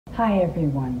Hi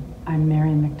everyone, I'm Mary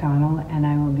McDonnell and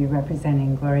I will be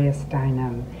representing Gloria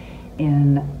Steinem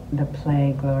in the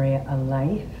play Gloria, a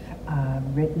Life,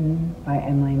 written by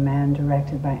Emily Mann,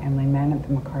 directed by Emily Mann at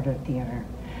the McCarter Theater.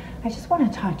 I just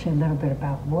want to talk to you a little bit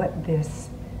about what this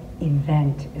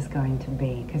event is going to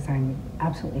be, because I'm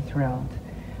absolutely thrilled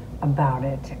about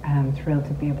it. I'm thrilled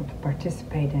to be able to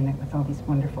participate in it with all these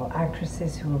wonderful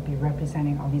actresses who will be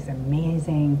representing all these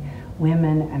amazing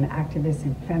women and activists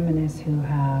and feminists who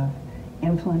have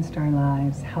influenced our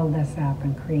lives, held us up,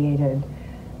 and created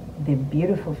the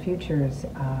beautiful futures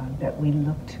that we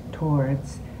looked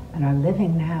towards and are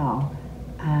living now.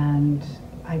 And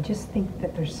I just think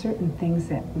that there's certain things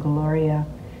that Gloria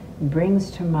brings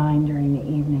to mind during the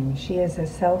evening. She is a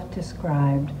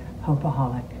self-described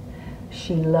Hope-Aholic.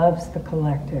 She loves the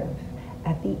collective.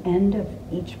 At the end of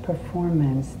each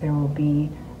performance, there will be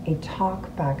a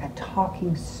talk back, a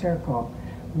talking circle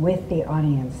with the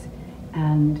audience,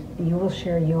 and you will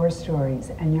share your stories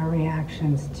and your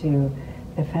reactions to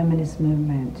the feminist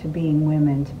movement, to being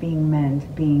women, to being men, to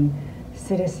being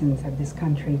citizens of this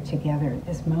country together at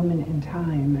this moment in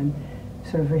time, and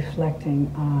sort of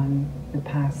reflecting on the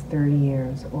past 30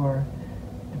 years or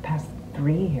the past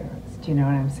 3 years. Do you know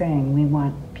what I'm saying? We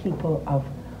want people of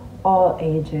all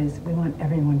ages. We want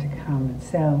everyone to come.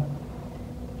 So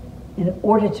in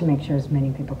order to make sure as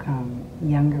many people come,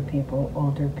 younger people,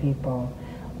 older people,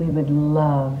 we would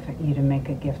love you to make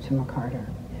a gift to McCarter.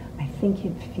 I think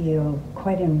you'd feel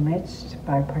quite enriched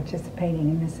by participating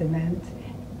in this event.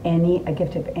 A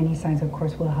gift of any size, of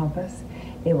course, will help us.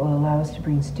 It will allow us to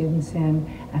bring students in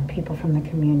and people from the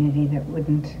community that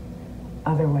wouldn't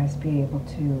otherwise be able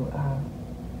to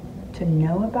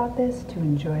know about this, to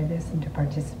enjoy this, and to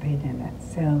participate in it.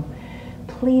 So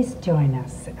please join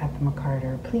us at the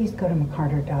McCarter. Please go to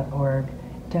McCarter.org.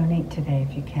 Donate today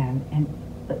if you can.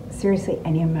 And seriously,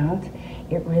 any amount.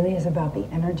 It really is about the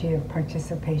energy of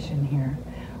participation here.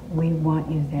 We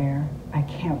want you there. I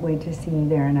can't wait to see you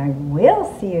there, and I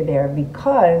will see you there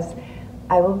because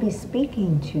I will be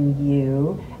speaking to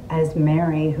you as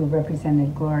Mary, who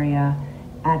represented Gloria,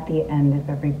 at the end of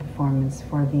every performance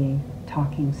for the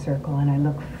talking circle, and I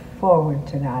look forward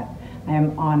to that. I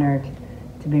am honored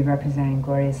to be representing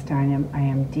Gloria Steinem. I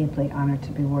am deeply honored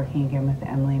to be working again with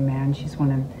Emily Mann. She's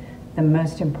one of the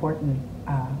most important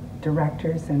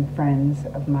directors and friends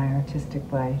of my artistic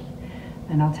life.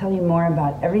 And I'll tell you more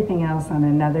about everything else on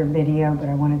another video, but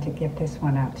I wanted to get this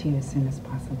one out to you as soon as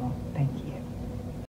possible. Thank you.